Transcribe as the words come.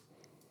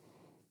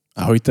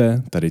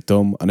Ahojte, tady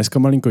Tom a dneska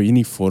malinko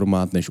jiný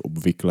formát než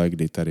obvykle,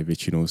 kdy tady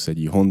většinou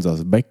sedí Honza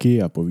z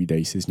Beky a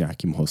povídají si s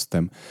nějakým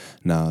hostem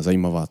na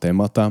zajímavá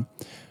témata.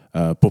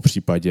 Po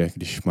případě,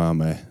 když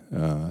máme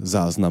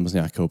záznam z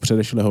nějakého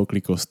předešlého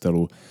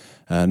klikostelu.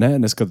 Ne,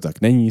 dneska to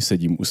tak není,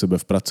 sedím u sebe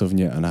v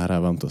pracovně a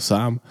nahrávám to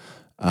sám,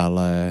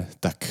 ale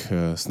tak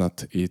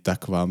snad i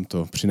tak vám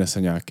to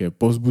přinese nějaké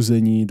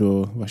povzbuzení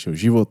do vašeho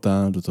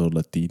života, do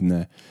tohohle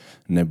týdne,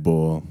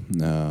 nebo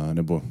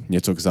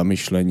něco k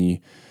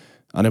zamyšlení,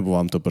 anebo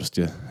vám to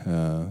prostě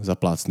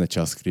zaplácne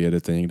čas, kdy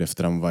jedete někde v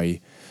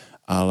tramvaji.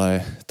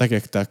 Ale tak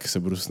jak tak se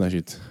budu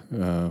snažit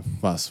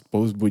vás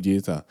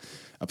povzbudit a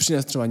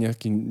přinést třeba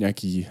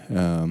nějaký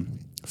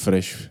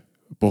fresh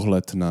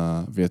pohled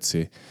na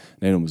věci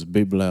nejenom z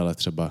Bible, ale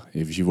třeba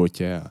i v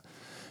životě.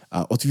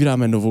 A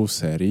otvíráme novou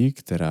sérii,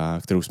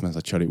 kterou jsme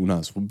začali u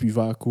nás v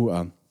obýváku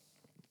a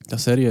ta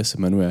série se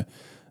jmenuje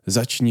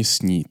Začni,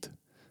 snít.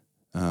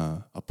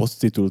 A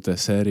podtitul té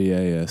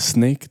série je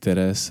Sny,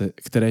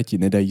 které ti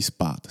nedají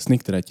spát. Sny,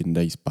 které ti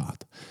nedají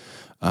spát.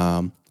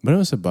 A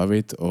budeme se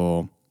bavit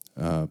o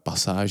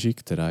pasáži,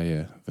 která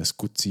je ve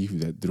Skutcích v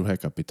 2.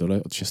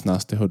 kapitole od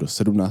 16. do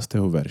 17.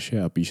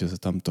 verše a píše se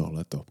tam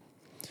tohleto.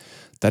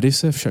 Tady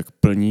se však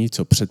plní,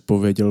 co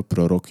předpověděl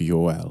prorok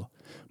Joel.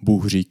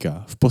 Bůh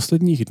říká, v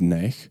posledních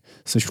dnech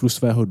sešlu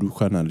svého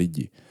ducha na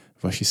lidi.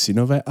 Vaši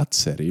synové a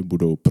dcery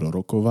budou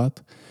prorokovat,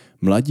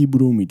 mladí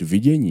budou mít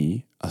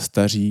vidění a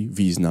staří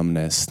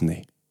významné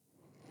sny.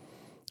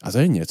 A to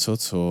je něco,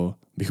 co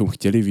bychom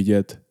chtěli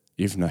vidět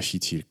i v naší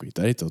církvi.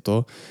 Tady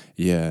toto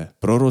je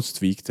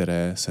proroctví,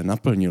 které se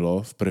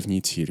naplnilo v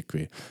první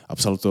církvi. A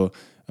psal to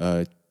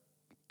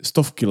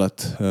stovky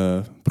let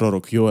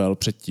prorok Joel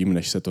předtím,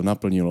 než se to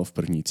naplnilo v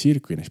první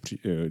církvi,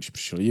 když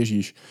přišel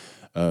Ježíš,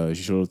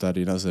 žil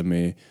tady na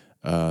zemi,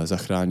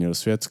 zachránil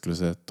svět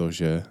skrze to,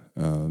 že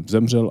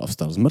zemřel a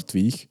vstal z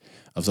mrtvých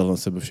a vzal na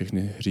sebe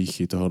všechny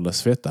hříchy tohohle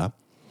světa.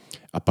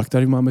 A pak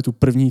tady máme tu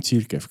první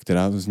církev,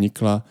 která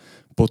vznikla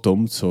po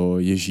tom, co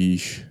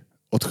Ježíš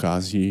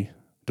odchází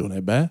do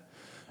nebe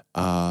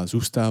a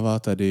zůstává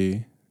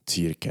tady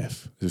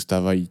církev.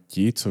 Zůstávají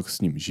ti, co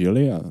s ním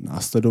žili a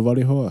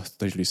následovali ho a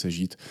snažili se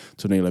žít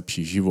co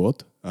nejlepší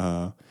život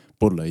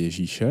podle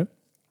Ježíše.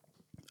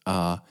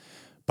 A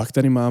pak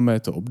tady máme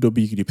to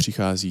období, kdy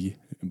přichází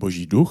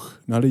Boží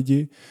duch na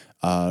lidi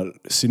a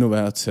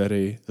synové a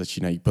dcery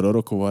začínají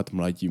prorokovat,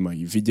 mladí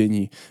mají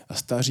vidění a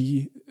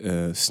staří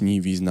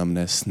sní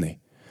významné sny.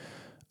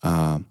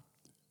 A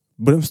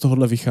budeme z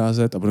tohohle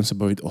vycházet a budeme se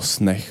bavit o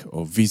snech,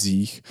 o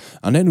vizích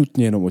a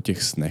nenutně jenom o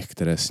těch snech,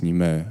 které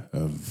sníme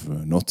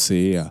v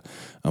noci a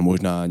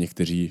možná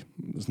někteří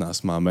z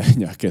nás máme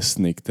nějaké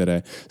sny,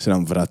 které se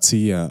nám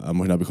vrací a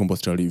možná bychom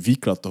potřebovali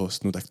výklad toho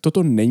snu. Tak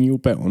toto není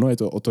úplně ono, je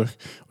to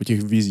o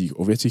těch vizích,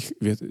 o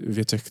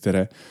věcech,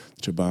 které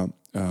třeba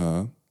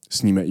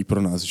sníme i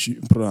pro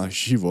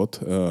náš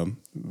život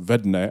ve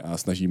dne a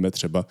snažíme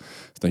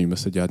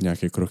se dělat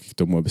nějaké kroky k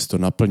tomu, aby se to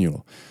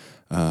naplnilo.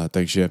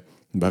 Takže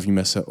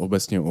bavíme se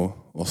obecně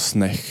o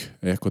snech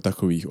jako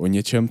takových, o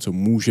něčem, co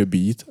může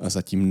být a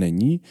zatím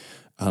není,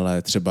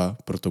 ale třeba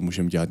proto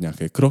můžeme dělat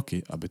nějaké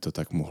kroky, aby to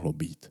tak mohlo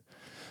být.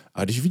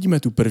 A když vidíme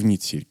tu první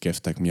církev,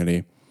 tak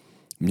měli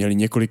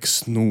několik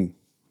snů.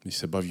 Když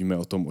se bavíme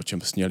o tom, o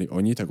čem sněli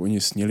oni, tak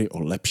oni sněli o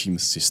lepším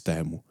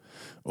systému,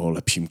 o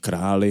lepším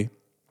králi,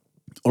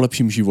 o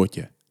lepším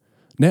životě.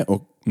 Ne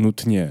o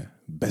nutně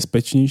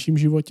bezpečnějším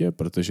životě,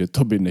 protože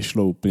to by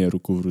nešlo úplně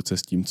ruku v ruce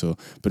s tím, co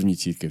první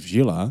církev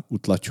žila,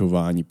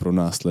 utlačování,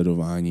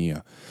 pronásledování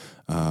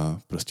a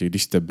prostě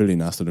když jste byli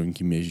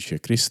následovníky Ježíše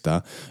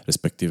Krista,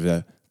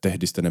 respektive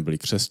tehdy jste nebyli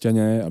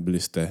křesťané a byli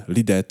jste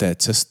lidé té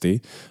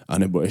cesty,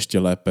 anebo ještě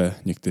lépe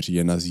někteří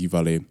je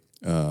nazývali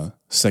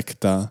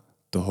sekta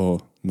toho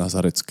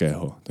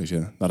nazareckého.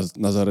 Takže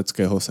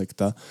nazareckého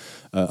sekta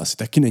asi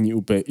taky není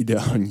úplně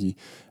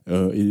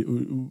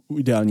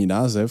ideální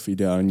název,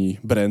 ideální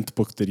brand,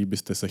 po který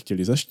byste se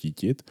chtěli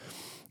zaštítit,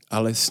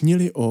 ale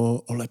snili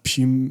o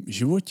lepším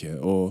životě,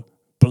 o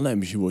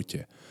plném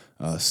životě.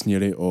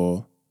 Snili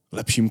o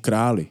lepším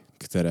králi,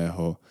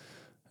 kterého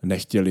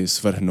nechtěli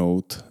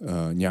svrhnout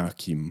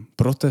nějakým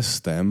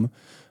protestem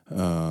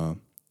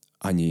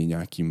ani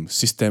nějakým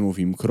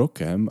systémovým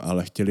krokem,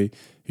 ale chtěli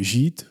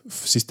žít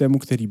v systému,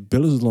 který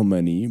byl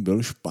zlomený,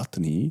 byl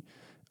špatný,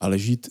 ale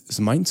žít s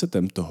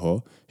mindsetem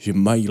toho, že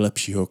mají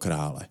lepšího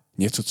krále.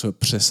 Něco, co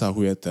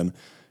přesahuje ten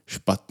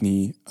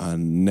špatný a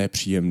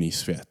nepříjemný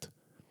svět.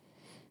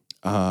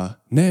 A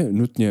ne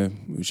nutně,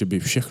 že by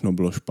všechno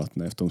bylo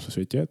špatné v tom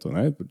světě, to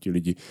ne, ti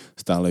lidi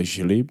stále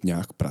žili,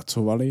 nějak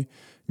pracovali,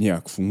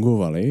 nějak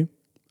fungovali,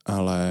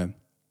 ale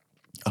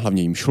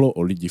hlavně jim šlo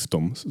o lidi v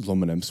tom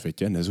zlomeném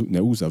světě,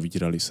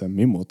 neuzavírali se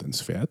mimo ten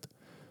svět,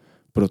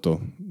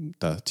 proto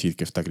ta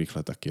církev tak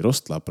rychle taky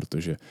rostla,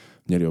 protože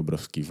měli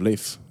obrovský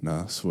vliv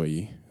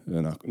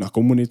na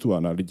komunitu a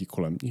na lidi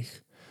kolem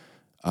nich.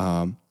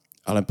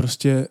 Ale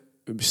prostě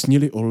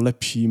snili o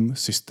lepším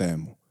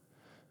systému.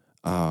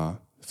 A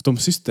v tom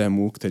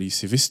systému, který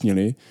si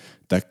vysnili,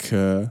 tak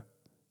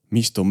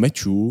místo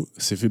mečů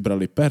si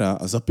vybrali pera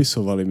a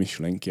zapisovali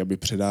myšlenky, aby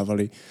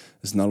předávali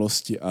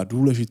znalosti a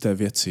důležité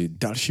věci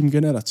dalším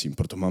generacím.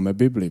 Proto máme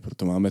Bibli,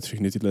 proto máme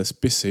všechny tyhle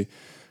spisy,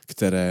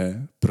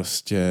 které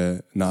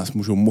prostě nás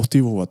můžou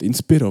motivovat,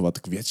 inspirovat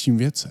k větším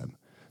věcem.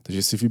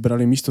 Takže si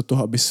vybrali místo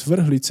toho, aby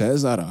svrhli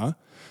Cezara,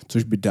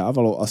 což by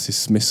dávalo asi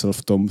smysl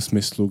v tom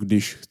smyslu,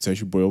 když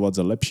chceš bojovat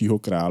za lepšího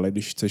krále,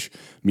 když chceš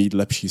mít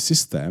lepší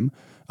systém,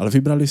 ale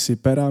vybrali si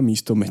pera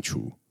místo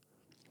mečů.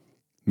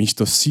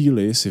 Místo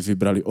síly si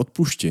vybrali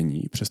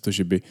odpuštění,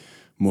 přestože by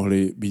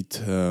mohli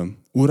být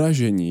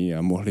uražení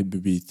a mohli by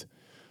být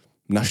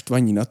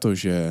naštvaní na to,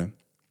 že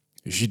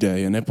Židé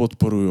je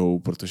nepodporujou,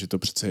 protože to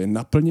přece je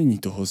naplnění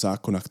toho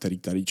zákona, který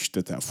tady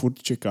čtete a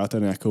furt čekáte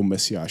na nějakého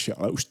mesiáše,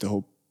 ale už jste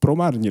ho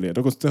promarnili a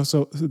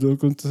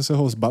dokonce se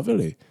ho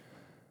zbavili.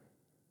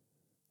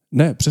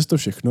 Ne, přesto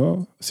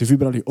všechno si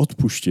vybrali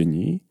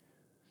odpuštění,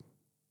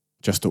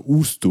 často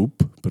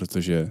ústup,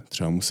 protože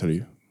třeba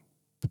museli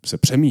se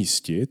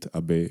přemístit,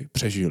 aby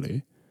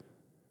přežili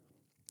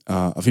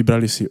a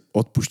vybrali si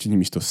odpuštění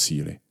místo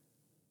síly.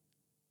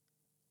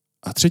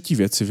 A třetí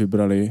věc si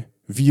vybrali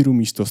víru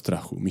místo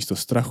strachu. Místo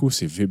strachu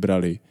si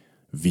vybrali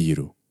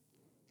víru.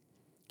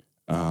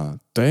 A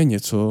to je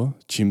něco,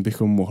 čím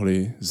bychom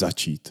mohli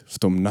začít v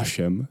tom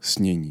našem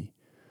snění.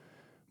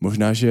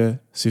 Možná, že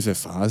jsi ve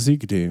fázi,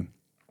 kdy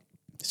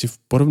jsi v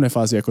podobné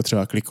fázi, jako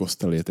třeba Klik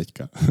kostel je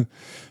teďka.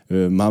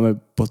 Máme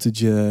pocit,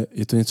 že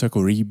je to něco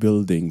jako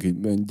rebuilding,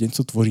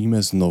 něco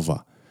tvoříme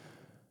znova.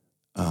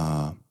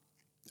 A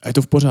je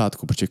to v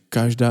pořádku, protože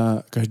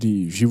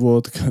každý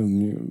život,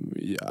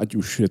 ať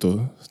už je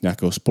to z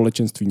nějakého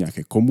společenství,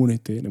 nějaké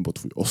komunity, nebo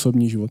tvůj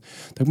osobní život,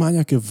 tak má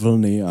nějaké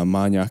vlny a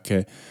má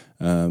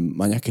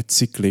nějaké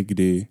cykly,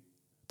 kdy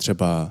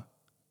třeba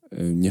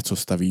něco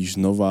stavíš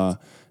znova,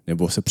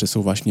 nebo se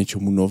přesouváš k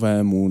něčemu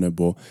novému,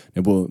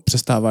 nebo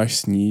přestáváš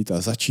snít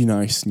a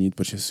začínáš snít,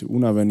 protože jsi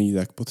unavený,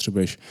 tak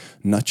potřebuješ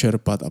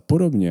načerpat a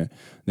podobně.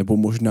 Nebo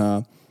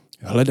možná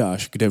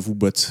hledáš, kde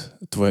vůbec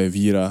tvoje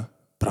víra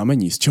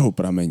pramení, z čeho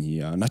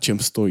pramení a na čem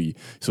stojí.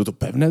 Jsou to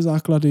pevné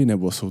základy,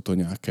 nebo jsou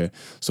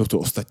to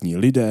ostatní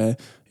lidé,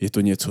 je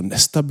to něco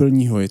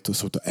nestabilního,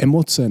 jsou to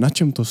emoce, na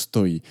čem to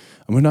stojí.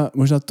 A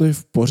možná to je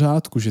v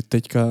pořádku, že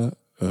teďka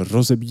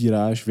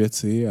rozebíráš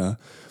věci a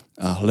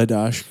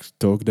hledáš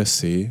to, kde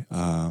jsi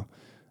a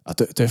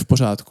to je v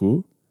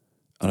pořádku,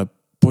 ale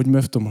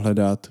pojďme v tom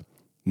hledat,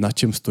 na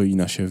čem stojí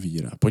naše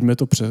víra. Pojďme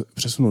to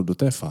přesunout do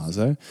té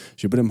fáze,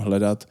 že budeme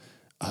hledat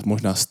a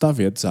možná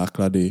stavět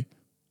základy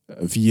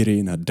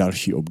víry na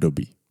další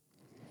období.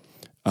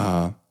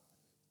 A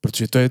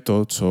protože to je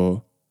to,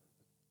 co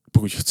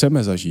pokud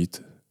chceme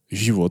zažít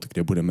život,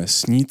 kde budeme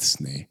snít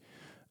sny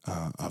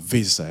a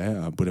vize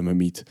a budeme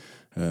mít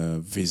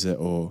vize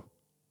o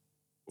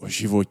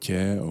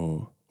životě,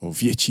 o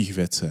větších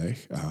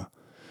věcech a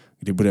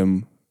kdy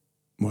budeme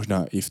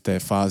možná i v té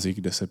fázi,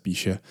 kde se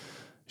píše,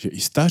 že i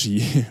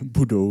staří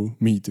budou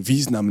mít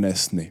významné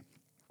sny.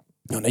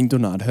 No není to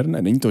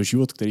nádherné, není to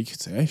život, který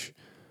chceš?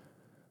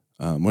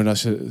 A možná,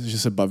 že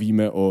se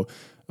bavíme o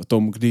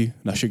tom, kdy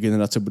naše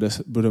generace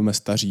budeme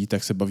staří,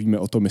 tak se bavíme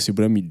o tom, jestli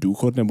budeme mít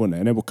důchod nebo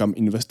ne, nebo kam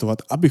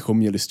investovat, abychom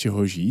měli z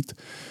čeho žít,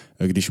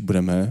 když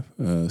budeme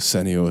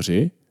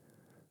seniori.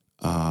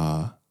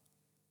 A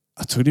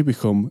co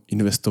kdybychom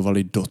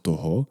investovali do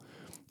toho,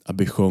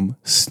 abychom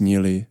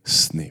snili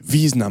sny,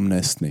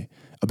 významné sny.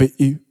 Aby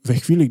i ve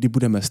chvíli, kdy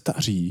budeme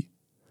staří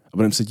a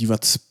budeme se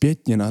dívat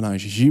zpětně na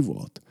náš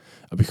život,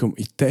 abychom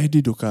i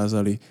tehdy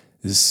dokázali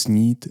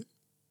snít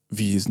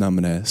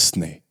významné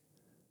sny.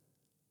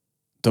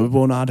 To by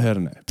bylo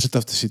nádherné.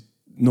 Představte si,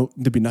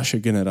 kdyby naše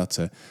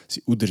generace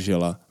si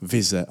udržela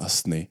vize a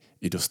sny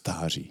i do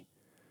stáří.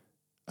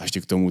 A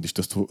ještě k tomu, když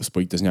to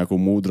spojíte s nějakou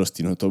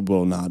moudrostí, to by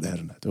bylo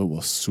nádherné, to by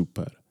bylo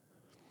super.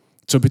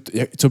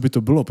 Co by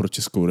to bylo pro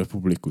Českou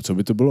republiku? Co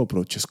by to bylo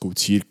pro českou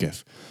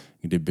církev,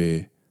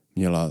 kdyby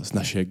měla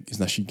z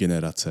naší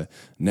generace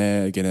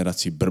ne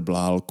generaci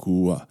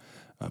brblálků a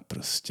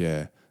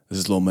prostě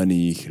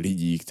zlomených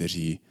lidí,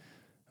 kteří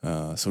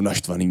jsou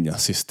naštvaní na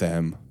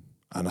systém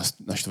a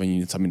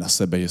naštvaní sami na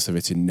sebe, že se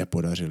věci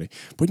nepodařily.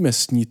 Pojďme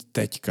snít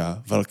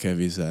teďka velké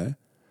vize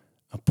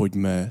a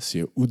pojďme si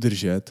je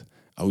udržet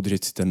a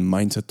udržet si ten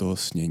mindset toho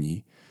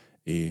snění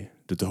i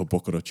do toho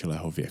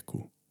pokročilého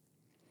věku.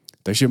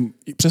 Takže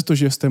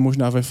přestože jste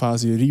možná ve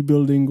fázi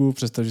rebuildingu,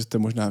 přestože jste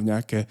možná v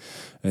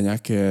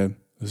nějaké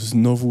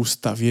znovu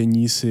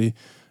stavění si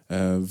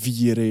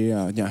víry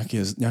a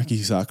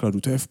nějakých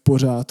základů, to je v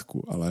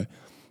pořádku, ale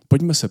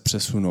pojďme se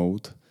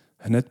přesunout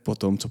hned po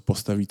tom, co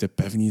postavíte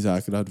pevný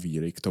základ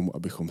víry k tomu,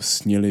 abychom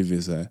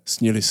snili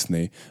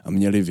sny a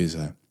měli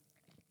vize,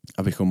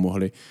 abychom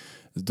mohli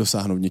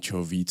dosáhnout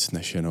něčeho víc,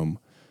 než jenom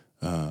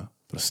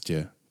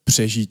prostě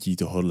přežití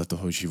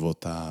tohoto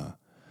života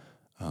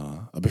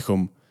a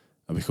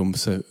abychom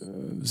se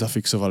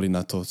zafixovali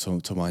na to,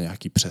 co má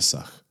nějaký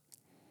přesah.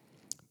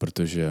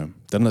 Protože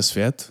tenhle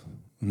svět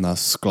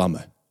nás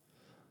zklame.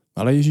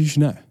 Ale Ježíš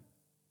ne.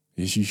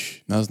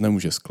 Ježíš nás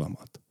nemůže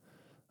zklamat.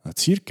 A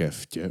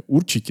církev tě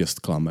určitě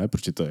zklame,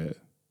 protože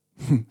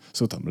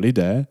jsou tam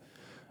lidé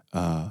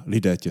a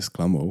lidé tě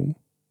zklamou,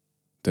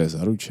 to je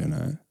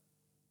zaručené,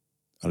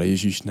 ale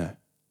Ježíš ne.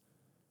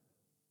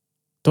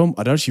 Tom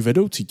a další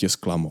vedoucí tě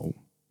zklamou.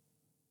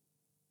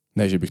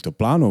 Ne, že bych to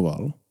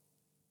plánoval,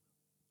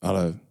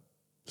 ale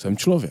jsem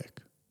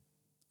člověk.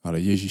 Ale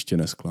Ježíš tě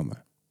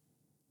nesklame.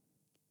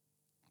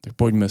 Tak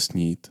pojďme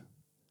snít.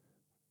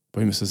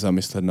 Pojďme se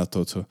zamyslet na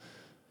to,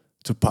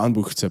 co Pán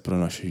Bůh chce pro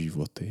naše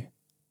životy.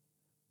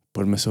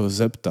 Pojďme se ho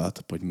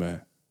zeptat,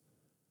 pojďme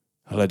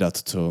hledat,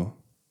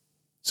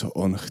 co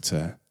on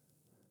chce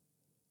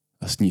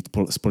a snít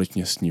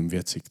společně s ním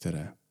věci,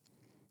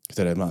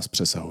 které nás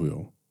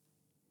přesahují.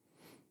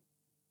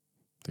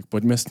 Tak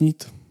pojďme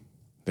snít.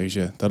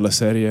 Takže tahle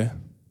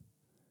série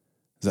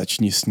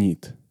Začni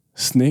snít.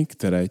 Sny,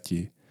 které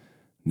ti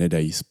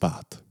nedají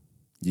spát.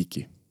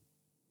 Díky.